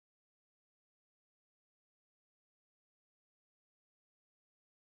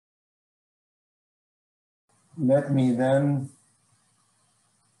let me then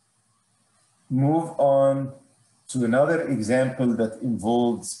move on to another example that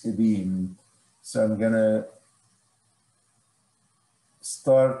involves a beam. So I'm gonna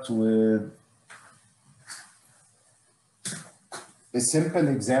start with a simple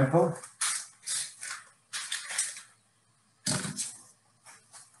example.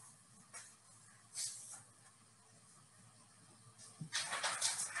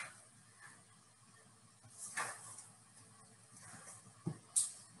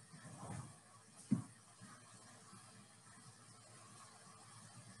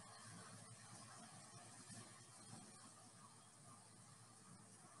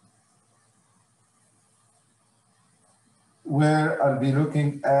 Where I'll be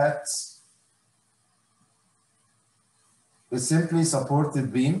looking at a simply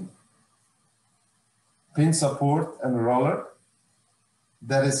supported beam, pin support and roller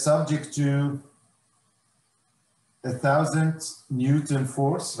that is subject to 1,000 Newton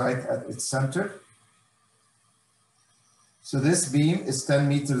force right at its center. So this beam is 10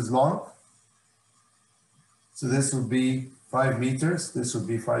 meters long. So this would be 5 meters, this would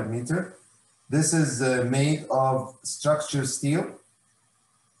be 5 meters. This is made of structured steel.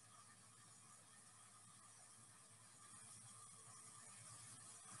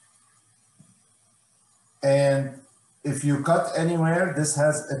 And if you cut anywhere, this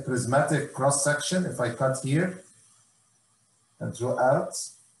has a prismatic cross section. If I cut here and draw out,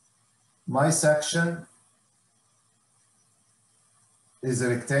 my section is a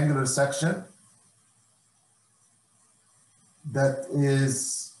rectangular section that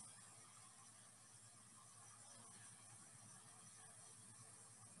is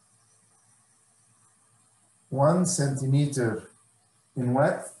 1 centimeter in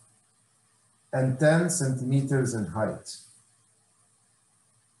width and 10 centimeters in height.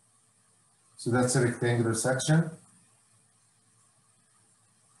 So that's a rectangular section.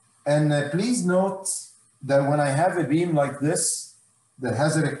 And please note that when I have a beam like this that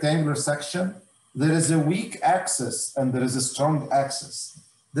has a rectangular section, there is a weak axis and there is a strong axis.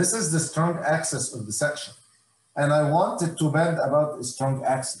 This is the strong axis of the section. And I want it to bend about a strong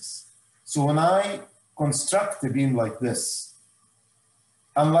axis. So when I construct a beam like this,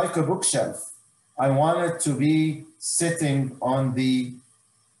 unlike a bookshelf, I want it to be sitting on the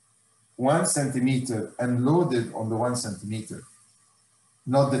 1 centimeter and loaded on the 1 centimeter,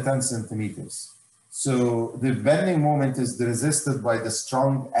 not the 10 centimeters. So the bending moment is resisted by the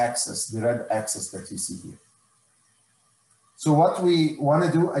strong axis, the red axis that you see here. So what we want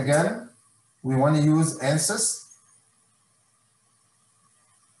to do again, we want to use ANSYS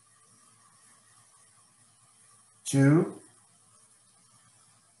to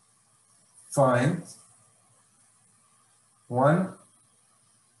find one,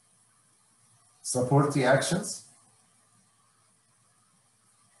 support the actions.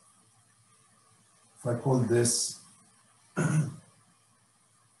 If I call this A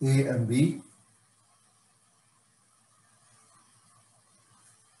and B,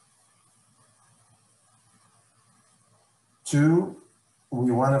 two,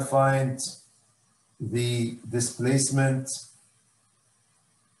 we want to find the displacement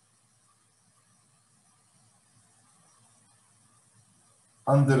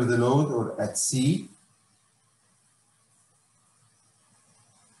under the load or at C.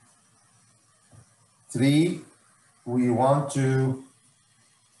 Three, we want to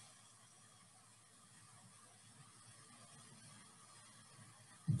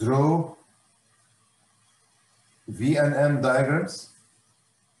draw V and M diagrams.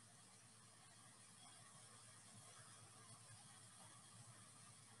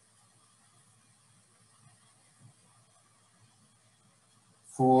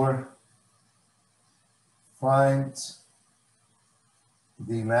 For find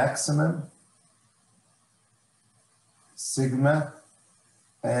the maximum, sigma,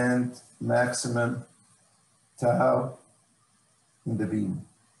 and maximum tau in the beam.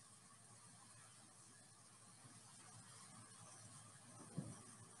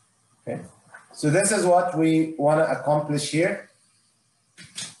 Okay, so this is what we want to accomplish here.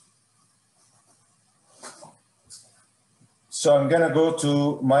 So I'm going to go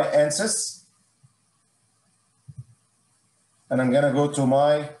to my ANSYS, and I'm going to go to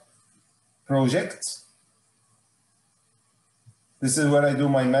my project. This is where I do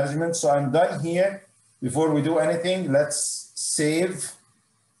my management. So I'm done here. Before we do anything, let's save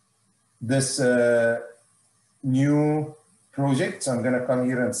this new project. So I'm going to come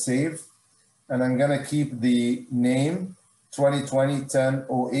here and save, and I'm going to keep the name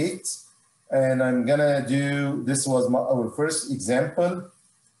 2020-10-08. And I'm gonna do, this was our first example,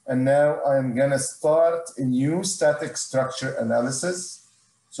 And now I'm gonna start a new static structure analysis.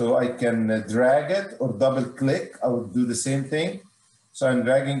 So I can drag it or double click. I would do the same thing. So I'm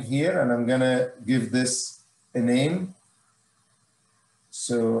dragging here and I'm gonna give this a name.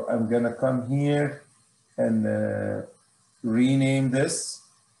 So I'm gonna come here and rename this.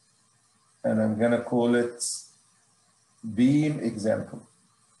 And I'm gonna call it beam example.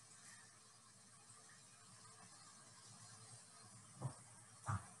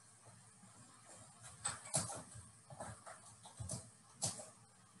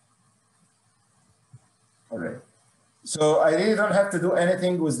 All right. So I really don't have to do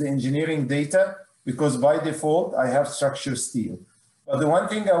anything with the engineering data because by default I have structure steel. But the one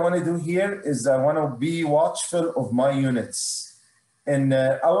thing I want to do here is I want to be watchful of my units. In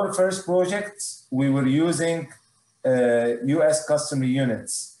our first project, we were using US customer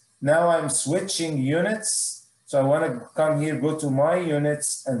units. Now I'm switching units. So I want to come here, go to my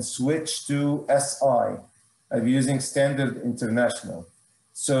units and switch to SI. I'm using standard international.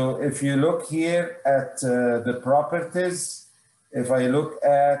 So if you look here at the properties, if I look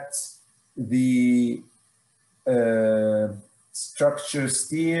at the structure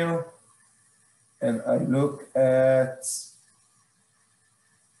steel, and I look at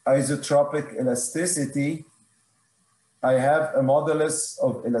isotropic elasticity, I have a modulus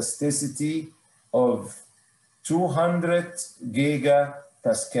of elasticity of 200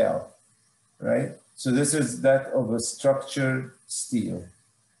 gigapascal, right? So this is that of a structure steel.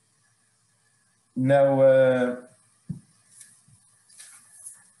 Now,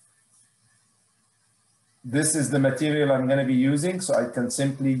 this is the material I'm going to be using, so I can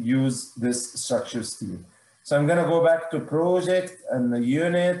simply use this structure steel. So I'm going to go back to project and the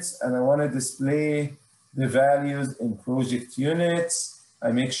units, and I want to display the values in project units.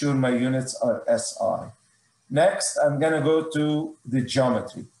 I make sure my units are SI. Next, I'm going to go to the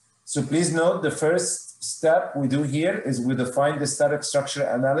geometry. So please note the first step we do here is we define the static structure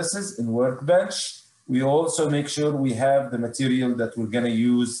analysis in Workbench. We also make sure we have the material that we're going to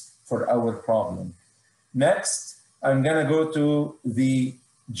use for our problem. Next, I'm going to go to the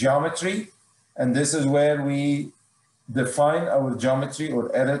geometry, and this is where we define our geometry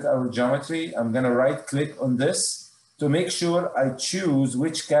or edit our geometry. I'm going to right click on this to make sure I choose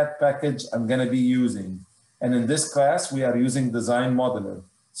which CAD package I'm going to be using. And in this class, we are using Design Modeler.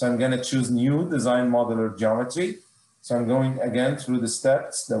 So I'm going to choose New Design Modeler Geometry. So I'm going again through the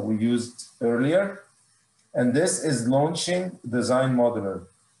steps that we used earlier. And this is launching Design Modeler.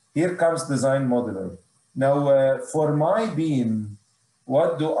 Here comes Design Modeler. Now, for my beam,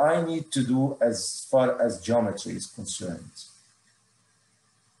 what do I need to do as far as geometry is concerned?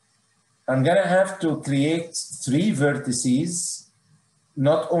 I'm going to have to create 3 vertices,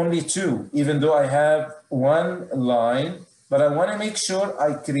 not only 2, even though I have 1 line, but I want to make sure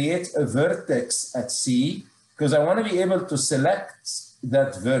I create a vertex at C because I want to be able to select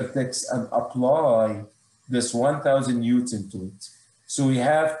that vertex and apply this 1000 Newton to it. So we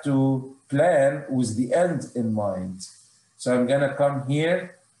have to plan with the end in mind. So I'm going to come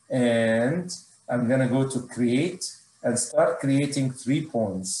here and I'm going to go to create and start creating 3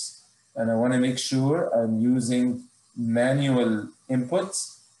 points. And I want to make sure I'm using manual input.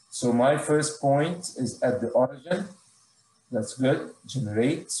 So my first point is at the origin. That's good.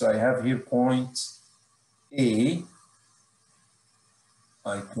 Generate. So I have here point A.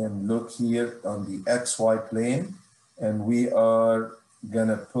 I can look here on the XY plane, and we are going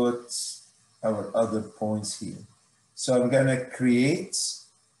to put our other points here. So I'm going to create,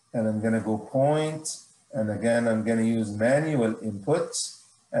 and I'm going to go point, and again, I'm going to use manual input,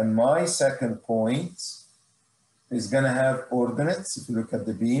 and my second point is going to have ordinates. If you look at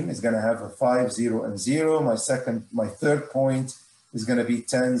the beam, it's going to have a 5, 0, and 0. My third point is going to be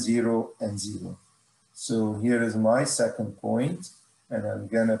 10, 0, and 0. So here is my second point, and I'm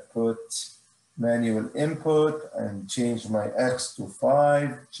going to put manual input and change my X to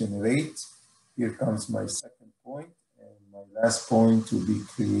 5, generate. Here comes my second point, and my last point will be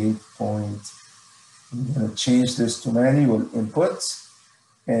create point. I'm going to change this to manual input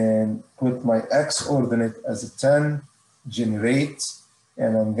and put my X ordinate as a 10, generate,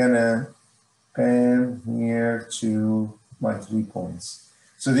 and I'm going to pan here to my 3 points.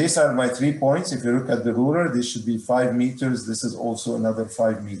 So these are my 3 points. If you look at the ruler, this should be 5 meters. This is also another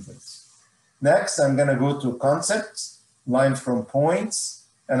 5 meters. Next, I'm going to go to concepts, line from points,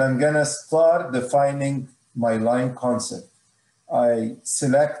 and I'm going to start defining my line concept. I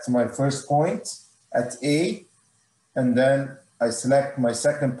select my first point at A, and then I select my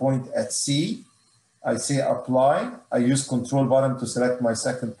second point at C. I say apply. I use control button to select my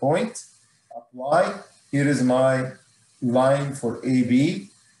second point. Apply. Here is my line for AB.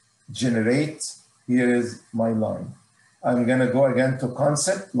 generate. Here is my line. I'm going to go again to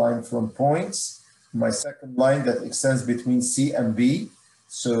concept, line from points. My second line that extends between C and B.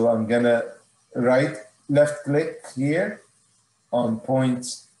 So I'm going to left click here on point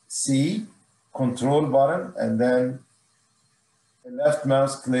C, control button, and then a left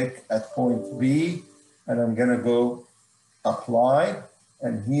mouse click at point B, and I'm going to go apply.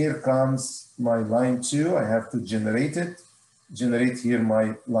 And here comes my line 2. I have to generate it. Generate here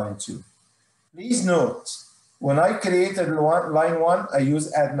my line 2. Please note, when I created line 1, I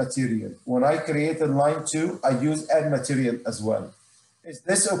use add material. When I created line 2, I use add material as well. Is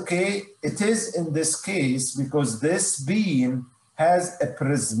this okay? It is in this case because this beam has a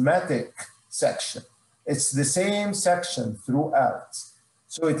prismatic section. It's the same section throughout.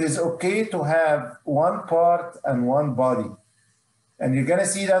 So it is okay to have one part and one body. And you're gonna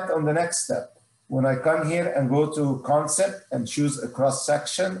see that on the next step. When I come here and go to concept and choose a cross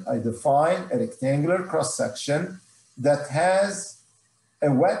section, I define a rectangular cross section that has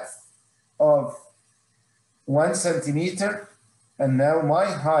a width of 1 centimeter. And now my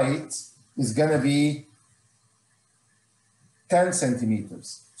height is gonna be 10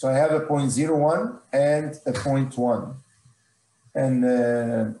 centimeters. So I have a 0.01 and a 0.1.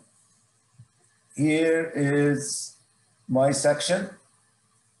 And here is my section.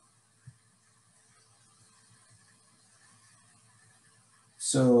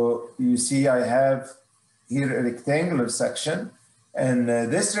 So you see I have here a rectangular section, and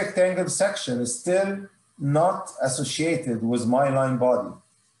this rectangular section is still not associated with my line body.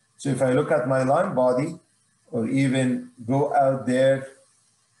 So if I look at my line body, or even go out there,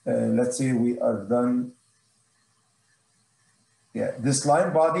 let's say we are done. Yeah, this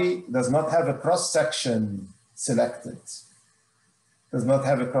line body does not have a cross section selected. Does not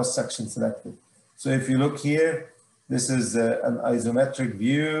have a cross section selected. So if you look here, this is an isometric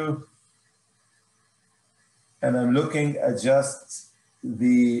view, and I'm looking at just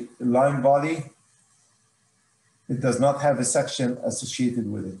the line body. It does not have a section associated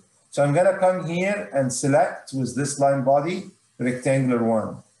with it. So I'm gonna come here and select with this line body, rectangular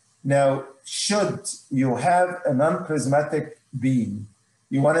one. Now, should you have a non-prismatic beam,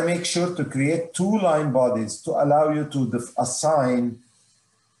 you wanna make sure to create 2 line bodies to allow you to assign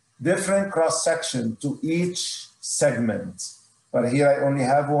different cross section to each segment. But here I only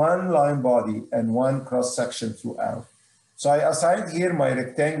have 1 line body and 1 cross section throughout. So I assigned here my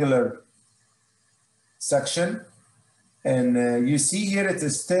rectangular section, and you see here it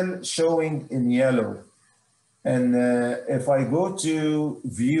is still showing in yellow. And if I go to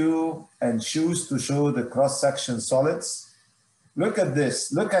view and choose to show the cross section solids, look at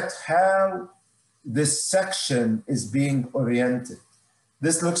this. Look at how this section is being oriented.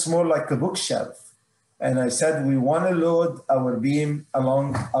 This looks more like a bookshelf. And I said we want to load our beam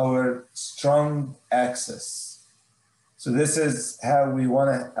along our strong axis. So this is how we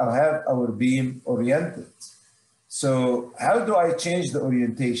want to have our beam oriented. So how do I change the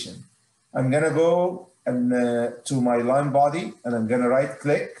orientation? I'm going to go and, to my line body, and I'm going to right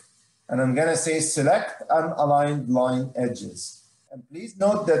click, and I'm going to say select unaligned line edges. And please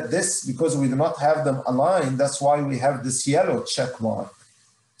note that this, because we do not have them aligned, that's why we have this yellow check mark.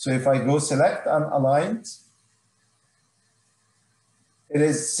 So if I go select unaligned, it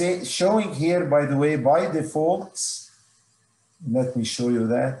is showing here, by the way, by default, let me show you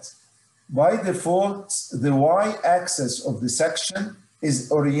that. By default, the y-axis of the section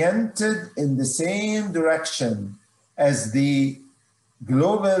is oriented in the same direction as the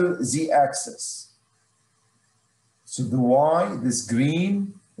global z-axis. So the y, this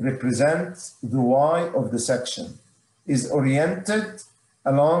green, represents the y of the section, is oriented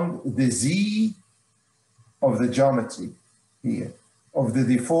along the z of the geometry here, of the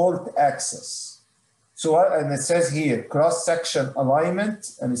default axis. So, and it says here, cross-section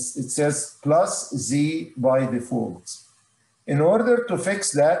alignment, and it says plus z by default. In order to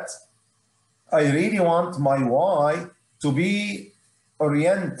fix that, I really want my y to be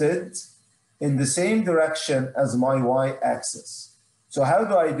oriented in the same direction as my y-axis. So how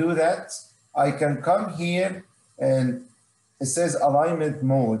do I do that? I can come here, and it says alignment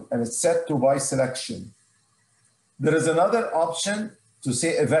mode, and it's set to by selection. There is another option to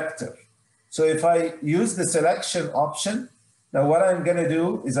say a vector. So if I use the selection option, now what I'm gonna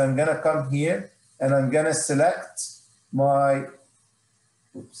do is I'm gonna come here and I'm gonna select my,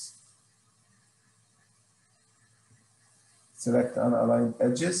 select unaligned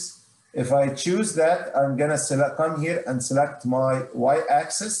edges. If I choose that, I'm gonna come here and select my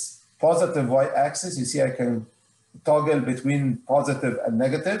y-axis, positive y-axis. You see I can toggle between positive and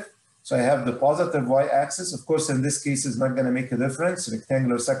negative. So I have the positive y-axis. Of course, in this case, it's not going to make a difference.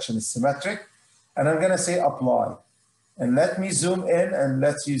 Rectangular section is symmetric. And I'm going to say apply. And let me zoom in and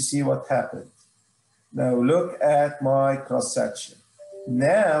let you see what happened. Now look at my cross section.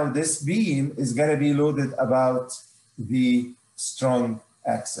 Now this beam is going to be loaded about the strong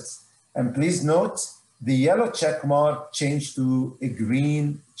axis. And please note, the yellow check mark changed to a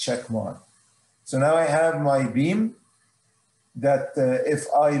green check mark. So now I have my beam that if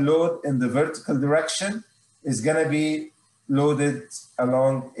I load in the vertical direction, is going to be loaded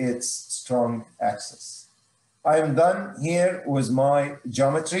along its strong axis. I am done here with my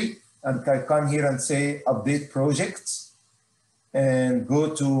geometry, and I come here and say update projects and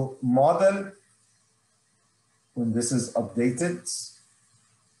go to model when this is updated.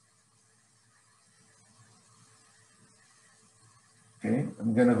 Okay,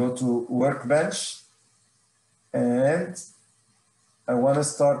 I'm going to go to Workbench and I want to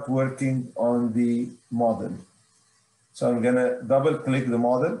start working on the model. So I'm going to double click the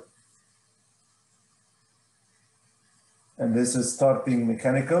model. And this is starting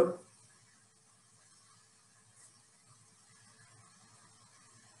mechanical.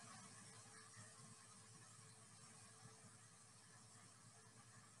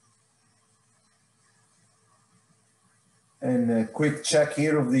 And a quick check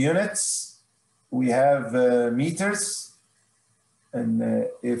here of the units. We have meters. And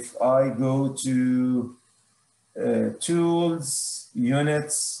if I go to tools,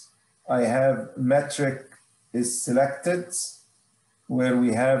 units, I have metric is selected where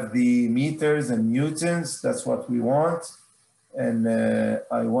we have the meters and newtons. That's what we want. And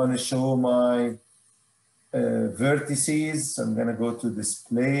I want to show my vertices. I'm going to go to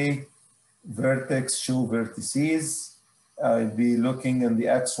display, vertex, show vertices. I'll be looking in the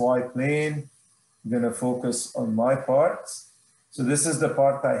XY plane. I'm going to focus on my part. So this is the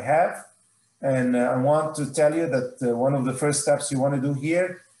part I have. And I want to tell you that one of the first steps you want to do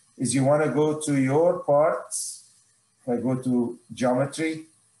here is you want to go to your parts. If I go to geometry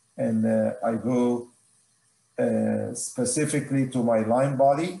and I go specifically to my line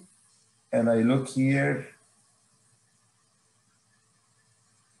body and I look here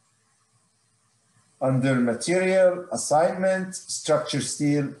under material assignment, structure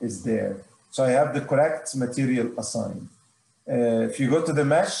steel is there. So I have the correct material assigned. If you go to the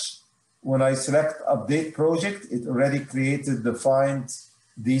mesh, when I select update project, it already defined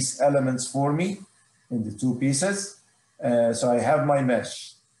these elements for me in the two pieces. So I have my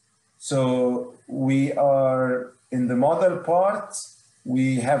mesh. So we are in the model part,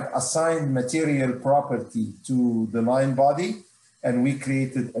 we have assigned material property to the line body and we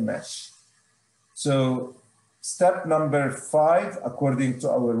created a mesh. So step number 5, according to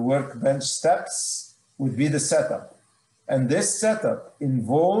our workbench steps, would be the setup. And this setup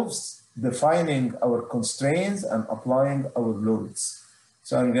involves defining our constraints and applying our loads.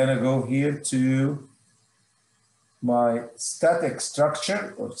 So I'm going to go here to my static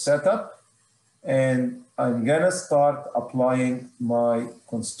structure or setup, and I'm going to start applying my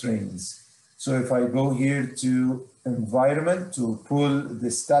constraints. So if I go here to environment to pull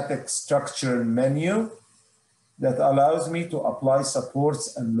the static structure menu, that allows me to apply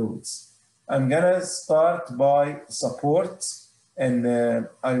supports and loads. I'm going to start by support. And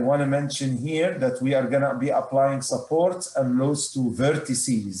I want to mention here that we are going to be applying supports and loads to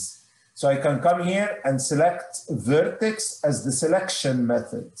vertices. So I can come here and select vertex as the selection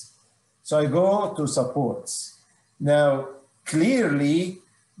method. So I go to supports. Now, clearly,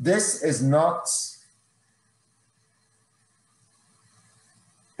 this is not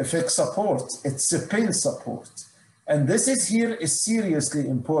a fixed support. It's a pin support. And this is here is seriously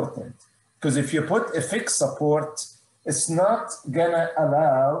important because if you put a fixed support, it's not gonna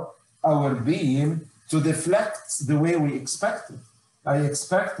allow our beam to deflect the way we expect it. I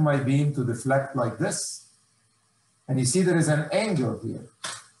expect my beam to deflect like this. And you see there is an angle here.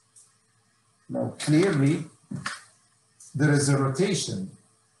 Now clearly, there is a rotation.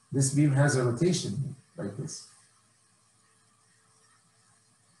 This beam has a rotation like this.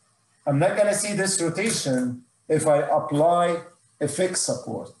 I'm not gonna see this rotation if I apply a fixed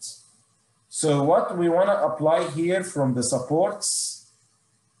support. So what we want to apply here from the supports,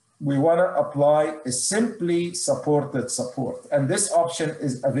 we want to apply a simply supported support. And this option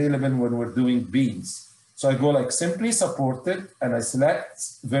is available when we're doing beams. So I go like simply supported and I select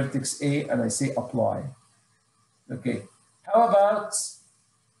vertex A and I say apply. Okay, how about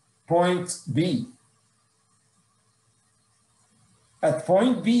point B? At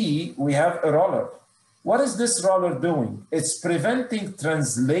point B, we have a roller. What is this roller doing? It's preventing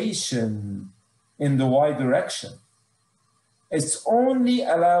translation in the y direction. It's only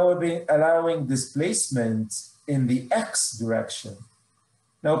allowing displacement in the X direction.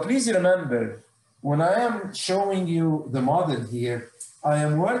 Now, please remember, when I am showing you the model here, I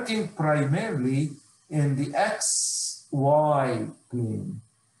am working primarily in the XY plane.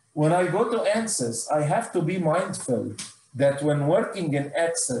 When I go to ANSYS, I have to be mindful that when working in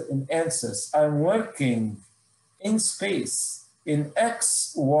ANSYS, I'm working in space in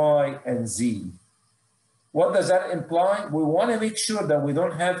X, Y, and Z. What does that imply? We want to make sure that we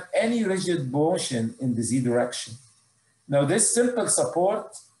don't have any rigid motion in the Z direction. Now, this simple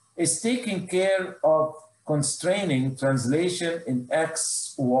support is taking care of constraining translation in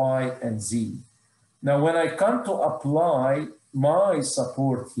X, Y, and Z. Now, when I come to apply my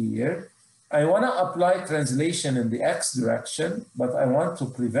support here, I want to apply translation in the X direction, but I want to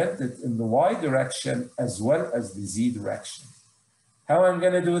prevent it in the Y direction as well as the Z direction. How I'm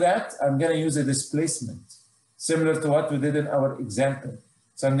going to do that? I'm going to use a displacement, similar to what we did in our example.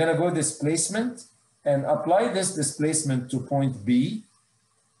 So I'm going to go displacement and apply this displacement to point B,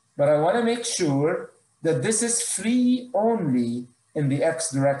 but I want to make sure that this is free only in the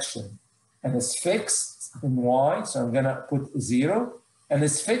X direction and is fixed in Y, so I'm going to put 0, and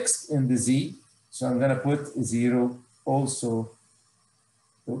is fixed in the Z, so I'm going to put 0 also.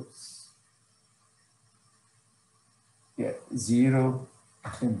 Oops. Yeah, 0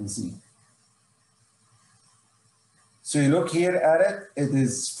 in the Z. So you look here at it, it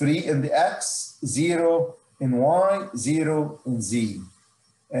is free in the X, 0 in Y, 0 in Z.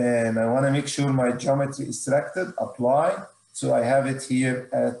 And I want to make sure my geometry is selected, apply, so I have it here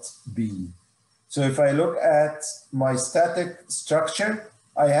at B. So if I look at my static structure,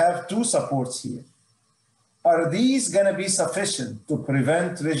 I have two supports here. Are these going to be sufficient to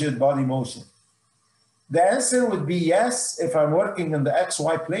prevent rigid body motion? The answer would be yes if I'm working in the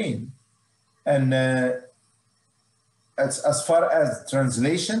XY plane. And as far as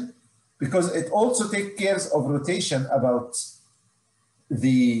translation, because it also takes care of rotation about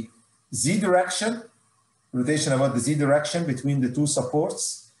the Z direction, rotation about the Z direction between the two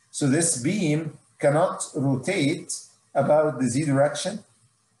supports. So this beam cannot rotate about the Z direction.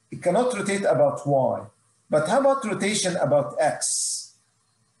 It cannot rotate about Y. But how about rotation about X?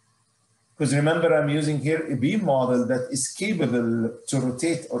 Because remember, I'm using here a beam model that is capable to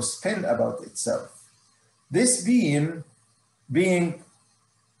rotate or spin about itself. This beam being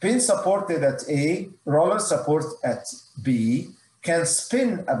pin supported at A, roller support at B, can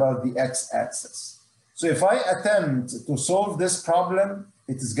spin about the X-axis. So if I attempt to solve this problem,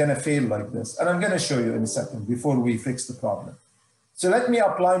 it is going to fail like this. And I'm going to show you in a second before we fix the problem. So let me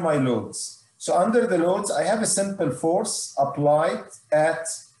apply my loads. So under the loads, I have a simple force applied at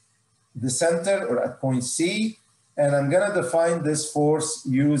the center or at point C. And I'm going to define this force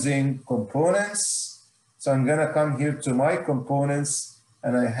using components. So I'm going to come here to my components,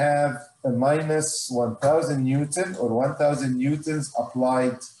 and I have a minus 1,000 Newton or 1,000 Newtons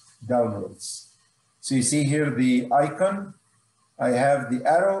applied downwards. So you see here the icon. I have the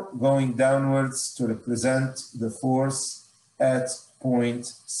arrow going downwards to represent the force at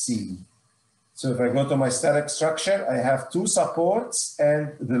point C. So if I go to my static structure, I have two supports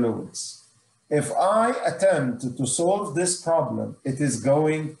and the loads. If I attempt to solve this problem, it is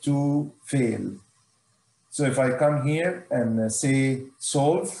going to fail. So if I come here and say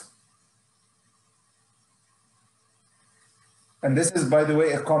solve, and this is, by the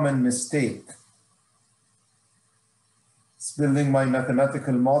way, a common mistake. It's building my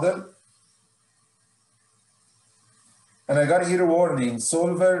mathematical model. And I got here a warning,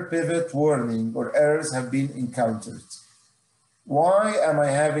 solver pivot warning, or errors have been encountered. Why am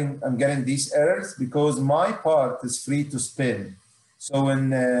I'm getting these errors? Because my part is free to spin. So when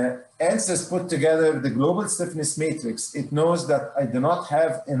ANSYS put together the global stiffness matrix, it knows that I do not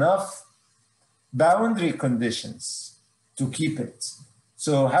have enough boundary conditions to keep it.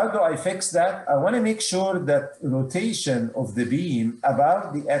 So how do I fix that? I want to make sure that rotation of the beam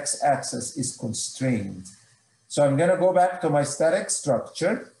about the X-axis is constrained. So I'm going to go back to my static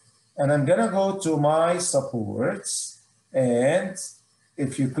structure, and I'm going to go to my supports. And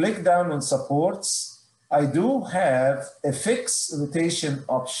if you click down on supports, I do have a fixed rotation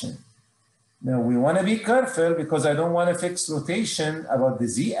option. Now we want to be careful because I don't want to fix rotation about the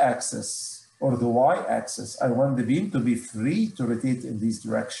Z-axis or the Y-axis. I want the beam to be free to rotate in these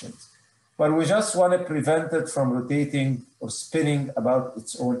directions. But we just want to prevent it from rotating or spinning about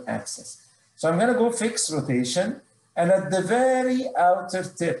its own axis. So I'm going to go fixed rotation. And at the very outer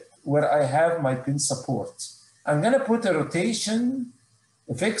tip where I have my pin support, I'm going to put a rotation,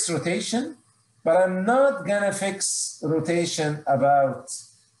 a fixed rotation, but I'm not going to fix rotation about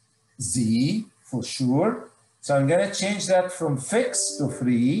Z for sure. So I'm going to change that from fixed to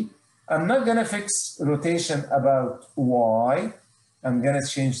free. I'm not going to fix rotation about Y. I'm going to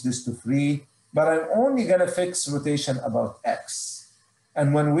change this to free, but I'm only going to fix rotation about X.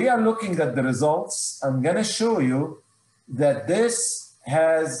 And when we are looking at the results, I'm going to show you that this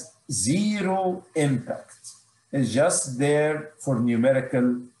has zero impact. It's just there for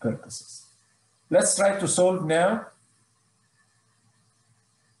numerical purposes. Let's try to solve now.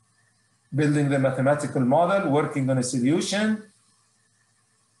 Building the mathematical model, working on a solution.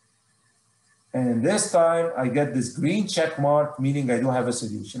 And this time I get this green check mark, meaning I do have a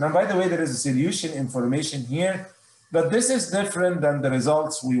solution. And by the way, there is a solution information here, but this is different than the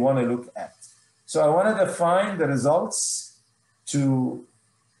results we want to look at. So I want to define the results to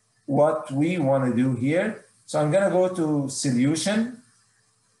what we want to do here. So I'm going to go to solution,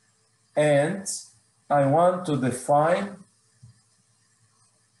 and I want to define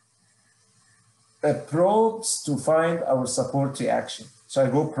probes to find our support reaction. So I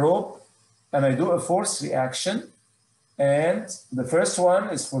go probe, and I do a force reaction, and the first one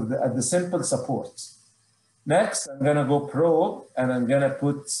is for the simple support. Next, I'm going to go probe, and I'm going to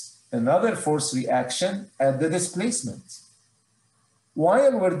put another force reaction at the displacement.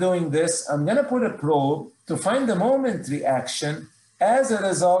 While we're doing this, I'm going to put a probe to find the moment reaction as a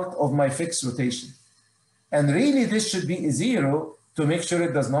result of my fixed rotation. And really, this should be a zero to make sure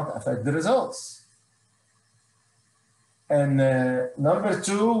it does not affect the results. And number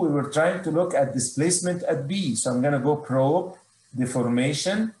two, we were trying to look at displacement at B. So I'm going to go probe,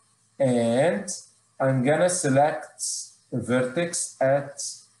 deformation, and I'm going to select a vertex at,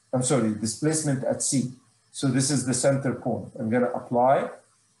 displacement at C. So this is the center point. I'm going to apply,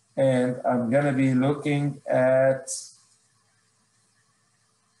 and I'm going to be looking at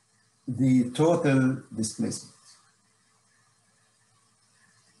the total displacement.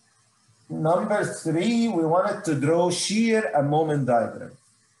 Number three, we wanted to draw shear and moment diagram.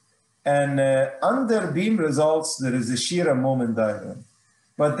 And under beam results, there is a shear and moment diagram.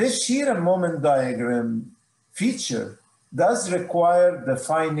 But this shear and moment diagram feature does require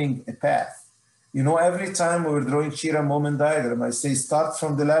defining a path. You know, every time we're drawing shear and moment diagram, I say start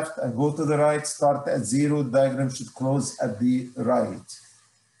from the left and go to the right, start at zero, the diagram should close at the right.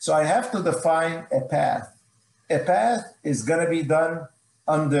 So I have to define a path. A path is going to be done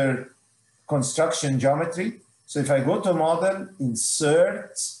under construction geometry. So if I go to model,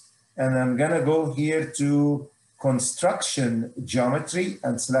 insert, and I'm going to go here to construction geometry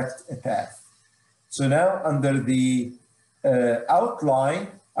and select a path. So now under the outline,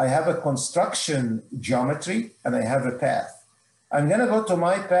 I have a construction geometry and I have a path. I'm going to go to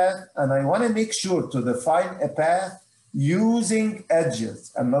my path, and I want to make sure to define a path using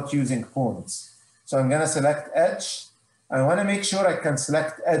edges and not using points. So I'm going to select edge. I want to make sure I can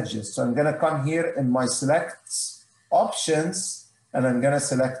select edges. So I'm going to come here in my select options, and I'm going to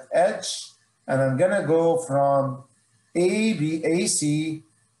select edge, and I'm going to go from AC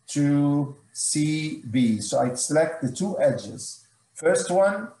to CB. So I select the two edges. First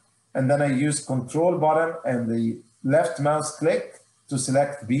one, and then I use control button and the left mouse click to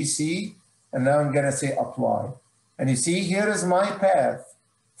select BC, and now I'm going to say apply. And you see here is my path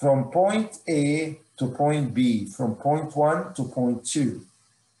from point A to point B, from point 1 to point 2.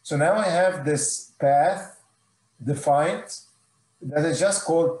 So now I have this path defined that is just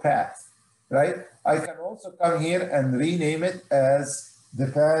called path, right? I can also come here and rename it as the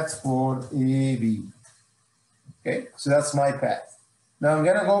path for AB. Okay, so that's my path. Now I'm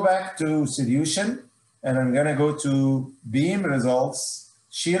going to go back to solution, and I'm going to go to beam results,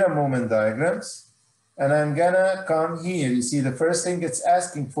 shear and moment diagrams, and I'm going to come here. You see the first thing it's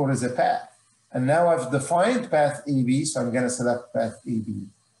asking for is a path. And now I've defined path AB, so I'm going to select path AB.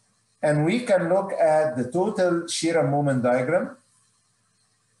 And we can look at the total shear and moment diagram,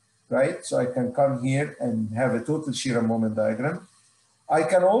 right? So I can come here and have a total shear and moment diagram. I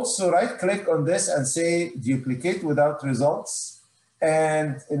can also right-click on this and say duplicate without results.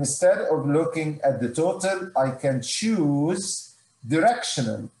 And instead of looking at the total, I can choose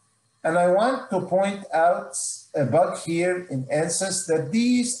directional. And I want to point out a bug here in ANSYS that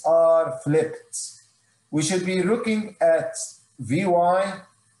these are flipped. We should be looking at VY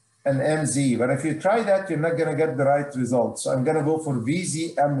and MZ, but if you try that, you're not gonna get the right results. So I'm gonna go for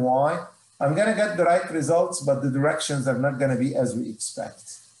VZ, MY. I'm gonna get the right results, but the directions are not gonna be as we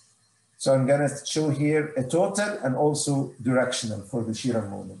expect. So I'm gonna show here a total and also directional for the shear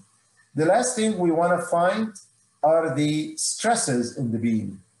and moment. The last thing we wanna find are the stresses in the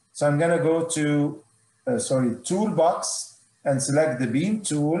beam. So I'm gonna go to, toolbox and select the beam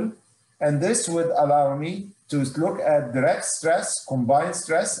tool. And this would allow me to look at direct stress, combined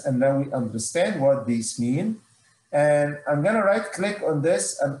stress, and now we understand what these mean. And I'm going to right click on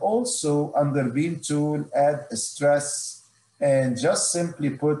this and also under beam tool, add a stress and just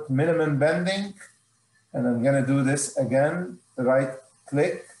simply put minimum bending. And I'm going to do this again, right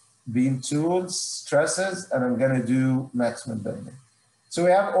click, beam tools, stresses, and I'm going to do maximum bending. So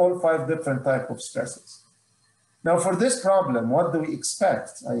we have all 5 different types of stresses. Now for this problem, what do we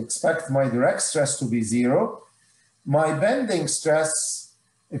expect? I expect my direct stress to be 0. My bending stress,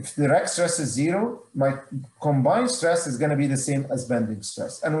 if direct stress is 0, my combined stress is going to be the same as bending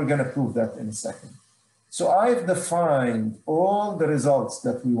stress. And we're going to prove that in a second. So I've defined all the results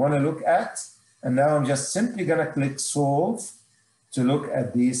that we want to look at. And now I'm just simply going to click solve to look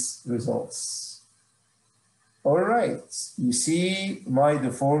at these results. All right, you see my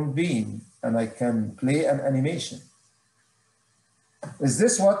deformed beam and I can play an animation. Is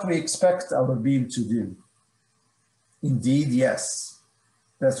this what we expect our beam to do? Indeed, yes.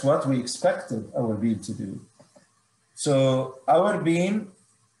 That's what we expected our beam to do. So our beam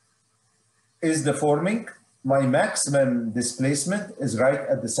is deforming. My maximum displacement is right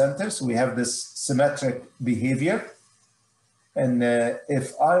at the center. So we have this symmetric behavior. And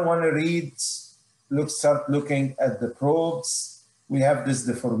if I want to start looking at the probes, we have this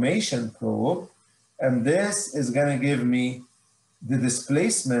deformation probe. And this is going to give me the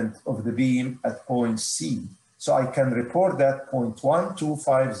displacement of the beam at point C. So I can report that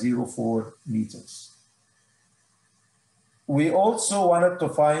 0.12504 meters. We also wanted to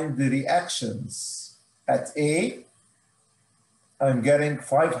find the reactions. At A, I'm getting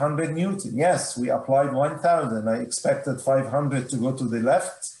 500 Newton. Yes, we applied 1,000. I expected 500 to go to the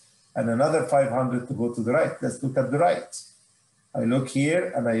left and another 500 to go to the right. Let's look at the right. I look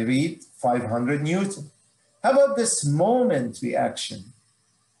here and I read 500 Newton. How about this moment reaction?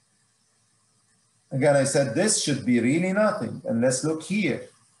 Again, I said this should be really nothing. And let's look here.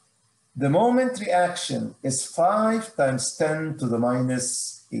 The moment reaction is 5 times 10 to the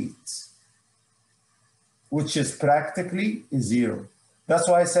minus 8, which is practically 0. That's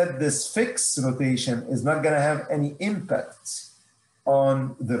why I said this fixed rotation is not going to have any impact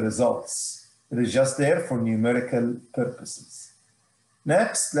on the results. It is just there for numerical purposes.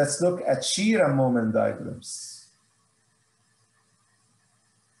 Next, let's look at shear and moment diagrams.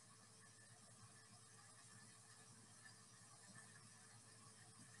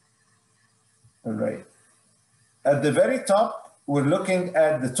 All right. At the very top, we're looking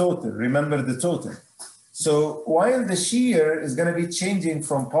at the total. Remember the total. So while the shear is going to be changing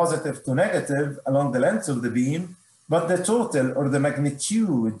from positive to negative along the length of the beam, but the total or the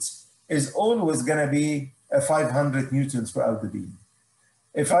magnitude is always going to be 500 newtons throughout the beam.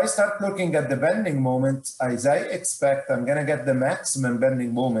 If I start looking at the bending moment, as I expect, I'm going to get the maximum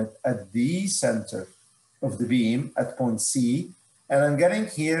bending moment at the center of the beam at point C, and I'm getting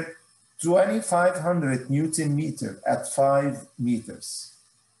here 2,500 Newton meter at 5 meters,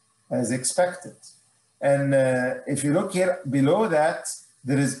 as expected. And if you look here below that,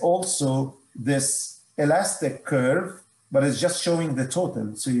 there is also this elastic curve, but it's just showing the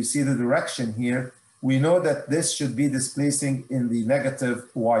total. So you see the direction here. We know that this should be displacing in the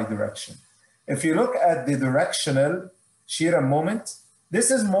negative y direction. If you look at the directional shear and moment, this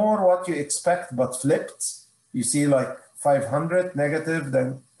is more what you expect, but flipped. You see like 500 negative,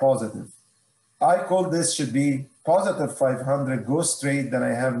 then positive. I call this should be positive 500, go straight, then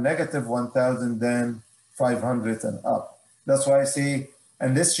I have negative 1,000, then 500 and up. That's why I say,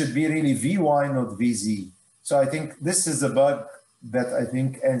 and this should be really Vy, not Vz. So I think this is a bug that I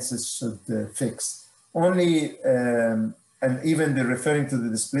think ANSYS should fix. Only, and even they're referring to the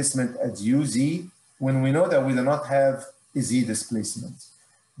displacement as Uz, when we know that we do not have a Z displacement.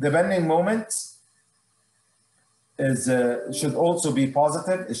 The bending moment is should also be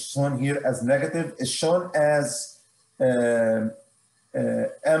positive. It's shown here as negative. It's shown as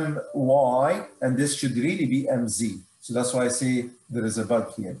My, and this should really be Mz. So that's why I say there is a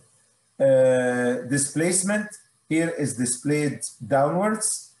bug here. Displacement here is displayed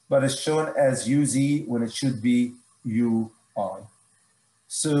downwards, but it's shown as Uz when it should be Ui.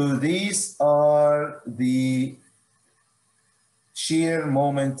 So these are the shear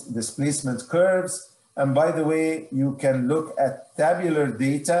moment displacement curves. And by the way, you can look at tabular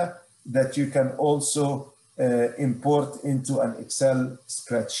data that you can also import into an Excel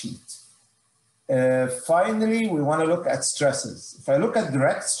spreadsheet. Finally, we want to look at stresses. If I look at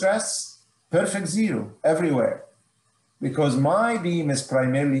direct stress, perfect 0 everywhere, because my beam is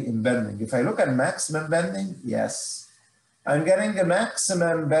primarily in bending. If I look at maximum bending, yes, I'm getting a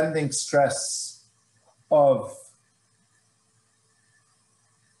maximum bending stress of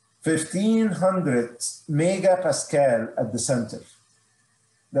 1,500 megapascal at the center.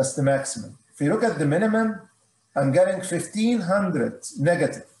 That's the maximum. If you look at the minimum, I'm getting 1500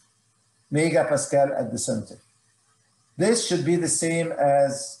 negative megapascal at the center. This should be the same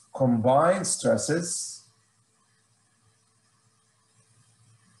as combined stresses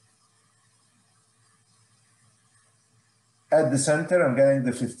at the center. I'm getting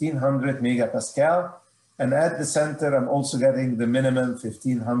the 1500 megapascal, and at the center I'm also getting the minimum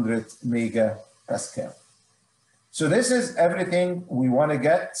 1500 megapascal. So this is everything we want to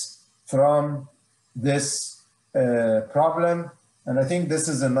get from this problem. And I think this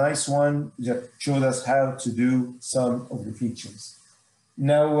is a nice one that showed us how to do some of the features.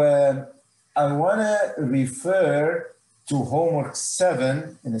 Now, I want to refer to homework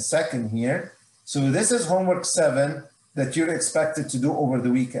 7 in a second here. So this is homework 7 that you're expected to do over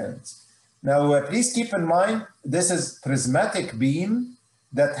the weekend. Now, please keep in mind, this is prismatic beam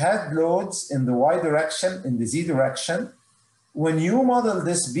that had loads in the Y direction, in the Z direction. When you model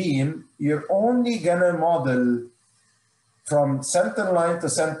this beam, you're only gonna model from center line to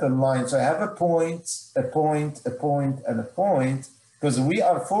center line. So I have a point, a point, a point, and a point, because we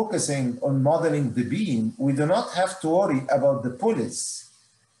are focusing on modeling the beam. We do not have to worry about the pulleys.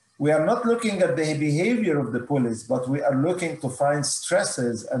 We are not looking at the behavior of the pulleys, but we are looking to find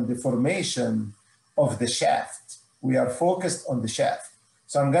stresses and deformation of the shaft. We are focused on the shaft.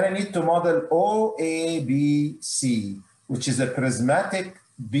 So I'm gonna need to model OABC, which is a prismatic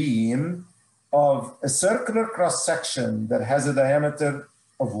beam of a circular cross-section that has a diameter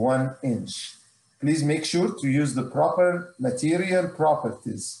of 1 inch. Please make sure to use the proper material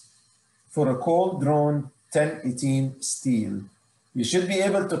properties for a cold drawn 1018 steel. You should be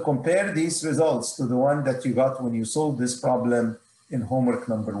able to compare these results to the one that you got when you solved this problem in homework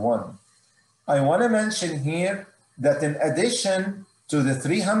number 1. I want to mention here that in addition to the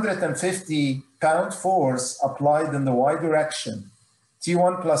 350 pound force applied in the Y direction,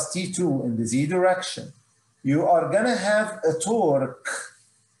 T1 plus T2 in the Z direction, you are going to have a torque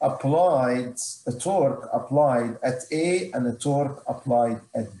applied at A and a torque applied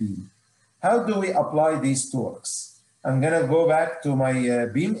at B. How do we apply these torques? I'm going to go back to my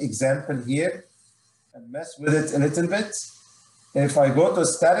beam example here and mess with it a little bit. If I go to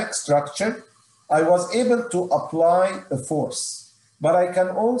static structure, I was able to apply a force, but I can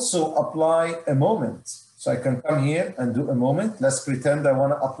also apply a moment. So I can come here and do a moment. Let's pretend I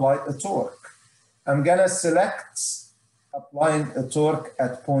want to apply a torque. I'm going to select applying a torque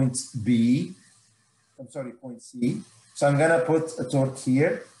at point B. Point C. So I'm going to put a torque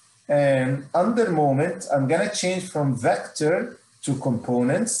here. And under moment, I'm going to change from vector to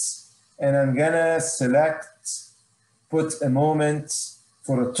components. And I'm going to select, put a moment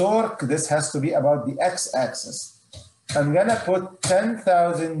for a torque. This has to be about the x-axis. I'm going to put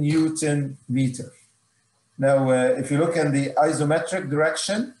 10,000 Newton meter. Now, if you look in the isometric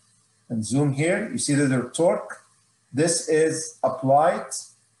direction and zoom here, you see that the torque, this is applied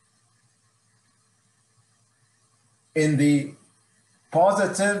in the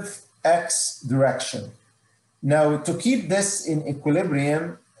positive x direction. Now, to keep this in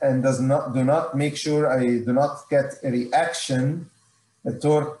equilibrium and do not make sure I do not get a reaction, the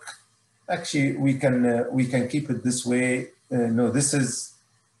torque, actually we can keep it this way. No, this is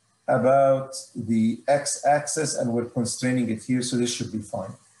about the x-axis and we're constraining it here, so this should be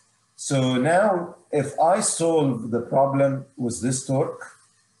fine. So now, if I solve the problem with this torque,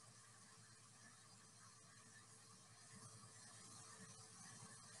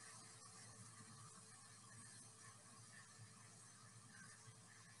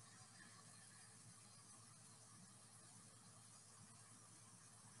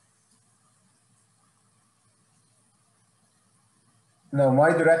 now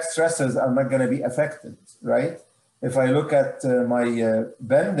my direct stresses are not going to be affected, right? If I look at my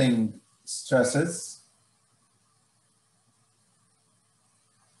bending stresses,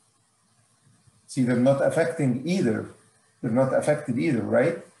 see, they're not affecting either. They're not affected either,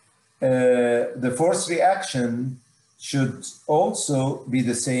 right? The force reaction should also be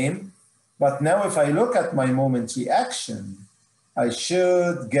the same. But now if I look at my moment reaction, I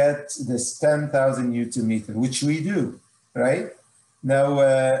should get this 10,000 Newton meter, which we do, right?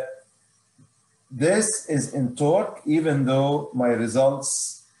 Now, this is in torque, even though my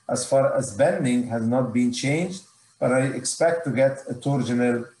results as far as bending has not been changed, but I expect to get a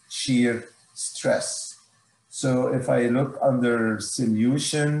torsional shear stress. So if I look under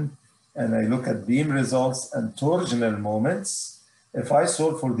solution and I look at beam results and torsional moments, if I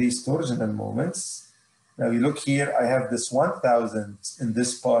solve for these torsional moments, now you look here, I have this 1,000 in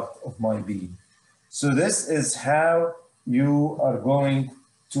this part of my beam. So this is how you are going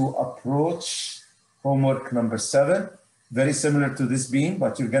to approach homework number 7, very similar to this beam,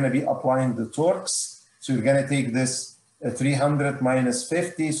 but you're going to be applying the torques So you're going to take this 300 minus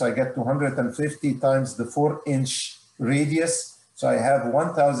 50, so I get 250 times the 4-inch radius. So I have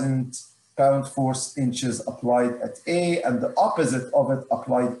 1,000 pound force inches applied at A and the opposite of it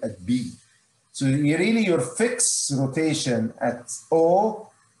applied at B. So your fixed rotation at O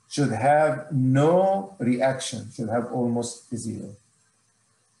should have no reaction, should have almost zero.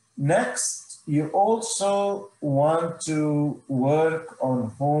 Next, you also want to work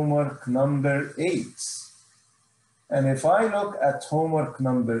on homework number 8. And if I look at homework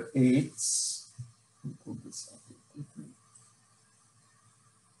number 8, pull this up here quickly.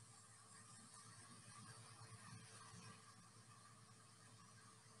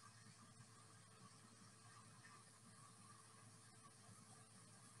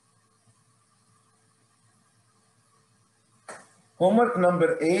 Homework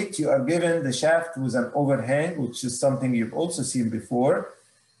number 8, you are given the shaft with an overhang, which is something you've also seen before,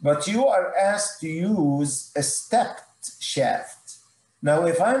 but you are asked to use a stepped shaft. Now,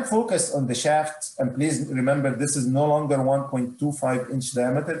 if I'm focused on the shaft, and please remember, this is no longer 1.25-inch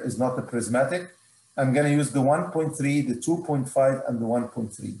diameter, is not a prismatic. I'm going to use the 1.3, the 2.5, and the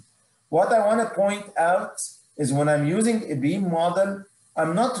 1.3. What I want to point out is when I'm using a beam model,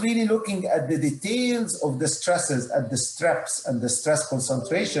 I'm not really looking at the details of the stresses at the straps and the stress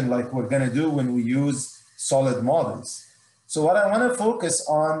concentration like we're going to do when we use solid models. So what I want to focus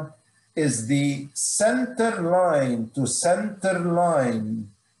on is the center line to center line.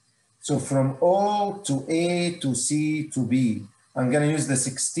 So from O to A to C to B. I'm going to use the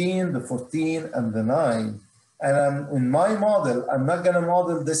 16, the 14, and the 9. And in my model, I'm not going to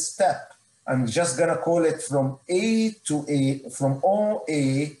model this step. I'm just going to call it from A to A, from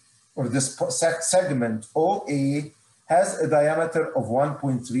OA, or this segment OA has a diameter of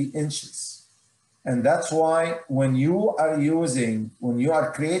 1.3 inches. And that's why when you are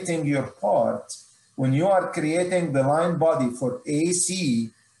creating your part, when you are creating the line body for AC,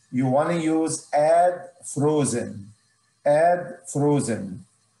 you want to use add frozen.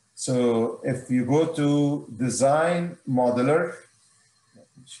 So if you go to design modeler,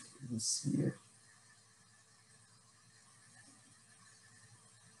 this here.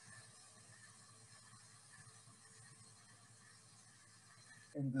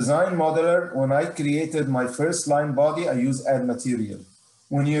 In design modeler, when I created my first line body, I use add material.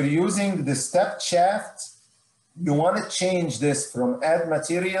 When you're using the stepped shaft, you want to change this from add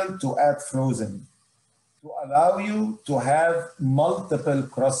material to add frozen to allow you to have multiple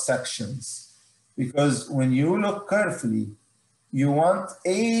cross sections. Because when you look carefully, you want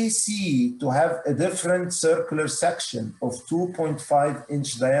AC to have a different circular section of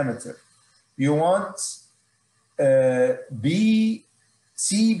 2.5-inch diameter. You want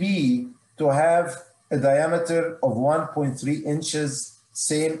CB to have a diameter of 1.3 inches,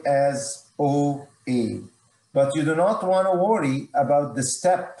 same as OA. But you do not want to worry about the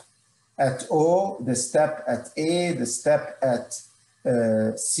step at O, the step at A, the step at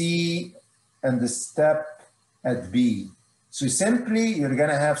C, and the step at B. So simply, you're going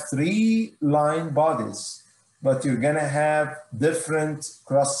to have 3 line bodies, but you're going to have different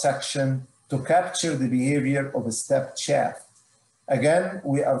cross-section to capture the behavior of a stepped shaft. Again,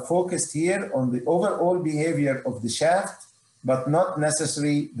 we are focused here on the overall behavior of the shaft, but not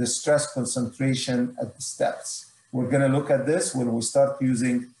necessarily the stress concentration at the steps. We're going to look at this when we start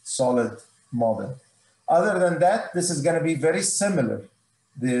using solid model. Other than that, this is going to be very similar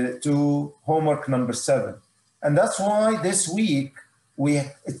to homework number 7. And that's why this week,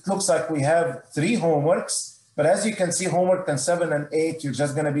 it looks like we have 3 homeworks, but as you can see, homework 7 and 8, you're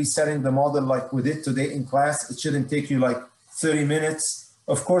just gonna be setting the model like we did today in class. It shouldn't take you like 30 minutes.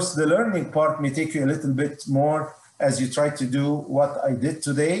 Of course, the learning part may take you a little bit more as you try to do what I did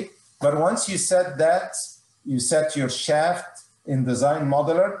today. But once you set that, you set your shaft in design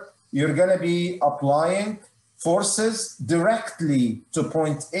modeler, you're gonna be applying forces directly to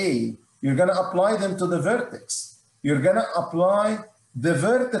point A. You're going to apply them to the vertex. You're going to apply the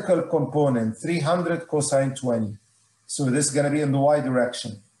vertical component, 300 cosine 20. So this is going to be in the y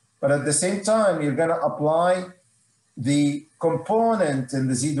direction. But at the same time, you're going to apply the component in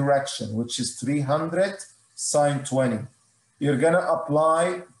the z direction, which is 300 sine 20. You're going to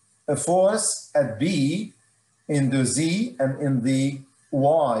apply a force at B in the z and in the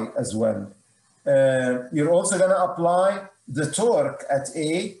y as well. You're also going to apply the torque at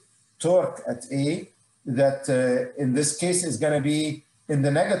A, that in this case is going to be in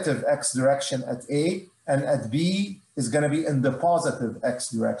the negative x direction at A, and at B is going to be in the positive x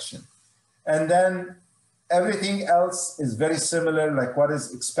direction. And then everything else is very similar, like what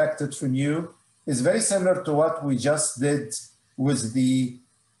is expected from you is very similar to what we just did with the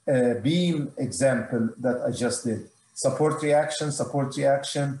beam example that I just did. Support reaction,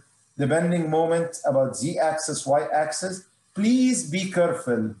 the bending moment about z-axis, y-axis. Please be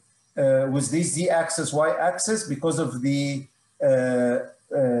careful with these z-axis, y-axis because of the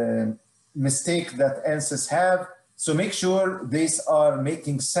mistake that ANSYS have. So make sure these are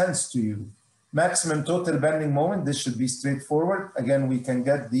making sense to you. Maximum total bending moment, this should be straightforward. Again, we can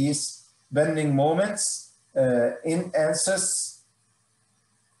get these bending moments in ANSYS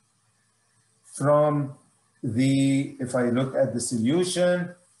from the, if I look at the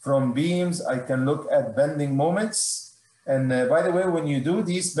solution, from beams, I can look at bending moments. And by the way, when you do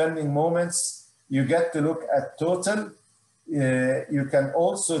these bending moments, you get to look at total. You can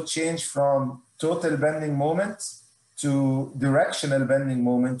also change from total bending moment to directional bending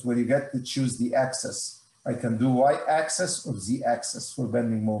moment, where you get to choose the axis. I can do y-axis or z-axis for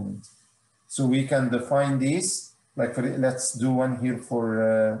bending moment. So we can define these. Like let's do one here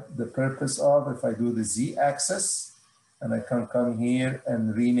for the purpose of, if I do the z-axis, and I can come here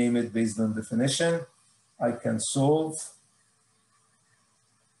and rename it based on definition, I can solve.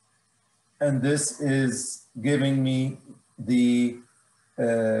 And this is giving me the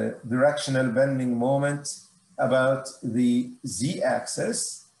directional bending moment about the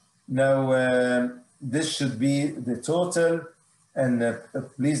z-axis. Now, this should be the total. And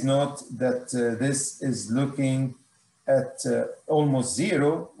please note that this is looking at almost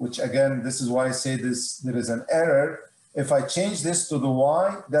zero, which again, this is why I say this, there is an error. If I change this to the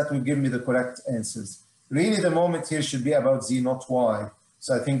y, that will give me the correct answers. Really, the moment here should be about z, not y.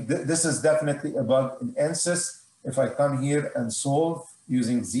 So I think this is definitely a bug in ANSYS. If I come here and solve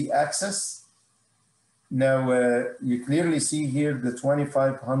using z-axis, now you clearly see here the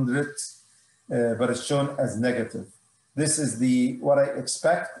 2500, but it's shown as negative. This is the what I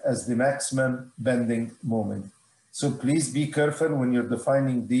expect as the maximum bending moment. So please be careful when you're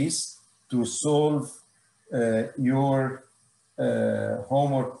defining these to solve your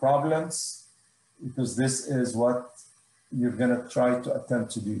homework problems, because this is what you're gonna try to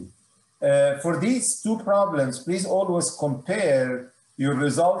attempt to do. For these two problems, please always compare your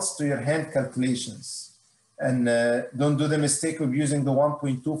results to your hand calculations. And don't do the mistake of using the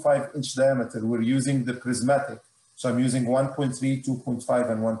 1.25 inch diameter. We're using the prismatic. So I'm using 1.3,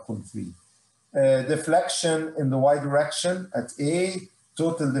 2.5, and 1.3. Deflection in the y direction at A,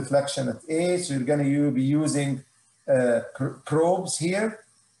 total deflection at A. So you're going to be using probes here.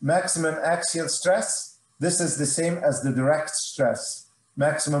 Maximum axial stress. This is the same as the direct stress.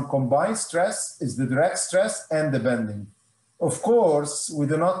 Maximum combined stress is the direct stress and the bending. Of course, we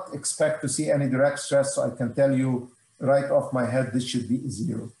do not expect to see any direct stress, so I can tell you right off my head, this should be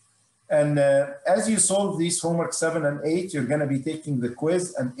 0. And as you solve these homework 7 and 8, you're going to be taking the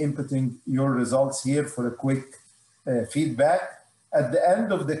quiz and inputting your results here for a quick feedback. At the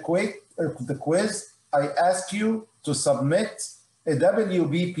end of the quiz, I ask you to submit a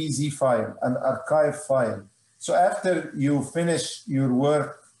WBPZ file, an archive file. So after you finish your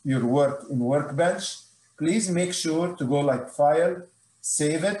work in Workbench, please make sure to go like File,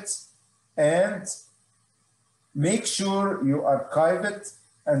 save it, and make sure you archive it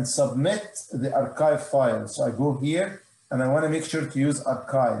and submit the archive file. So I go here and I want to make sure to use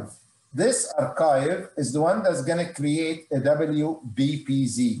archive. This archive is the one that's going to create a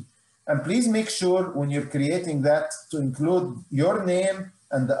WBPZ. And please make sure when you're creating that to include your name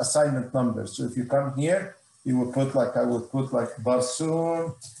and the assignment number. So if you come here, you will put like, I would put like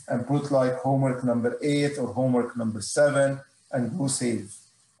Barsoon and put like homework number 8 or homework number 7 and go save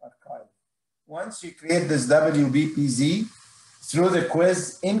archive. Once you create this WBPZ through the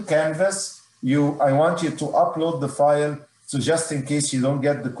quiz in Canvas, I want you to upload the file. So just in case you don't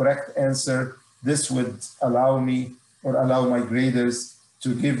get the correct answer, this would allow me or allow my graders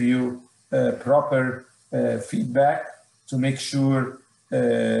to give you proper feedback to make sure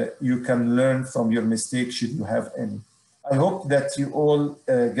you can learn from your mistakes should you have any. I hope that you all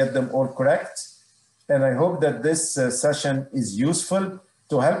get them all correct. And I hope that this session is useful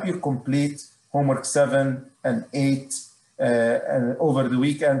to help you complete homework 7 and 8 and over the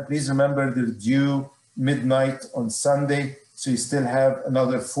weekend. Please remember they're due midnight on Sunday. So you still have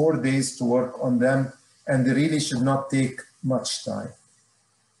another 4 days to work on them. And they really should not take much time.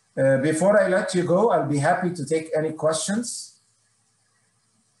 Before I let you go, I'll be happy to take any questions.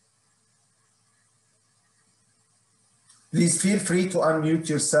 Please feel free to unmute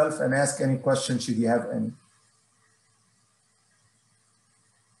yourself and ask any questions should you have any.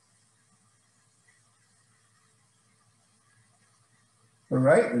 All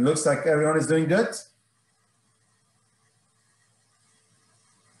right, it looks like everyone is doing good.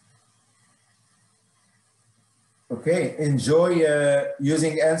 Okay, enjoy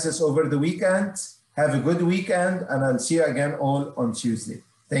using ANSYS over the weekend. Have a good weekend, and I'll see you again all on Tuesday.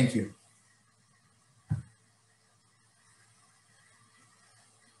 Thank you.